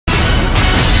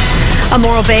A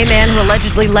Morro Bay man who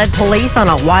allegedly led police on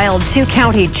a wild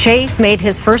two-county chase made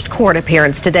his first court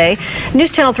appearance today.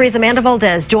 News Channel 3's Amanda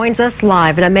Valdez joins us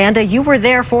live. And Amanda, you were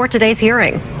there for today's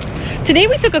hearing. Today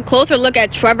we took a closer look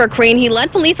at Trevor Crane. He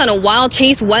led police on a wild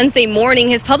chase Wednesday morning.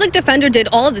 His public defender did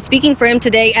all of the speaking for him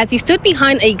today as he stood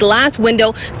behind a glass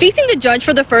window facing the judge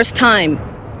for the first time.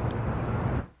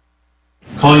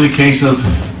 Calling the case of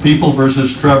People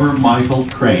versus Trevor Michael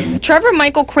Crane. Trevor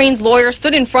Michael Crane's lawyer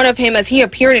stood in front of him as he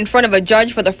appeared in front of a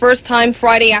judge for the first time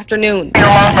Friday afternoon.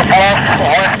 Along the bluff,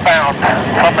 westbound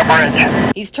from the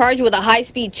bridge. He's charged with a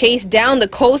high-speed chase down the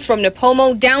coast from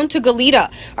Nipomo down to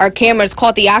Goleta. Our cameras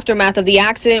caught the aftermath of the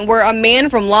accident where a man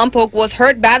from Lompoc was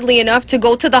hurt badly enough to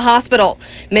go to the hospital.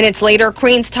 Minutes later,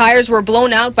 Crane's tires were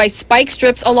blown out by spike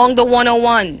strips along the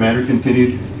 101. Matter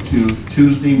continued to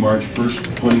Tuesday, March 1st,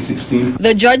 2016.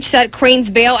 The judge set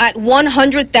Crane's bail at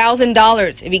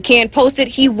 $100,000. If he can't post it,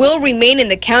 he will remain in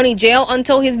the county jail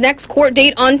until his next court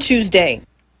date on Tuesday.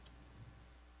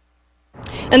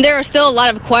 And there are still a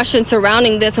lot of questions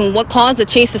surrounding this and what caused the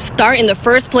chase to start in the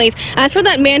first place. As for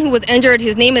that man who was injured,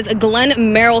 his name is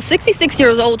Glenn Merrill, 66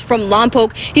 years old, from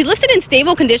Lompoc. He's listed in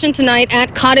stable condition tonight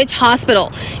at Cottage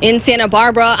Hospital. In Santa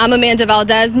Barbara, I'm Amanda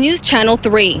Valdez, News Channel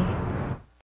 3.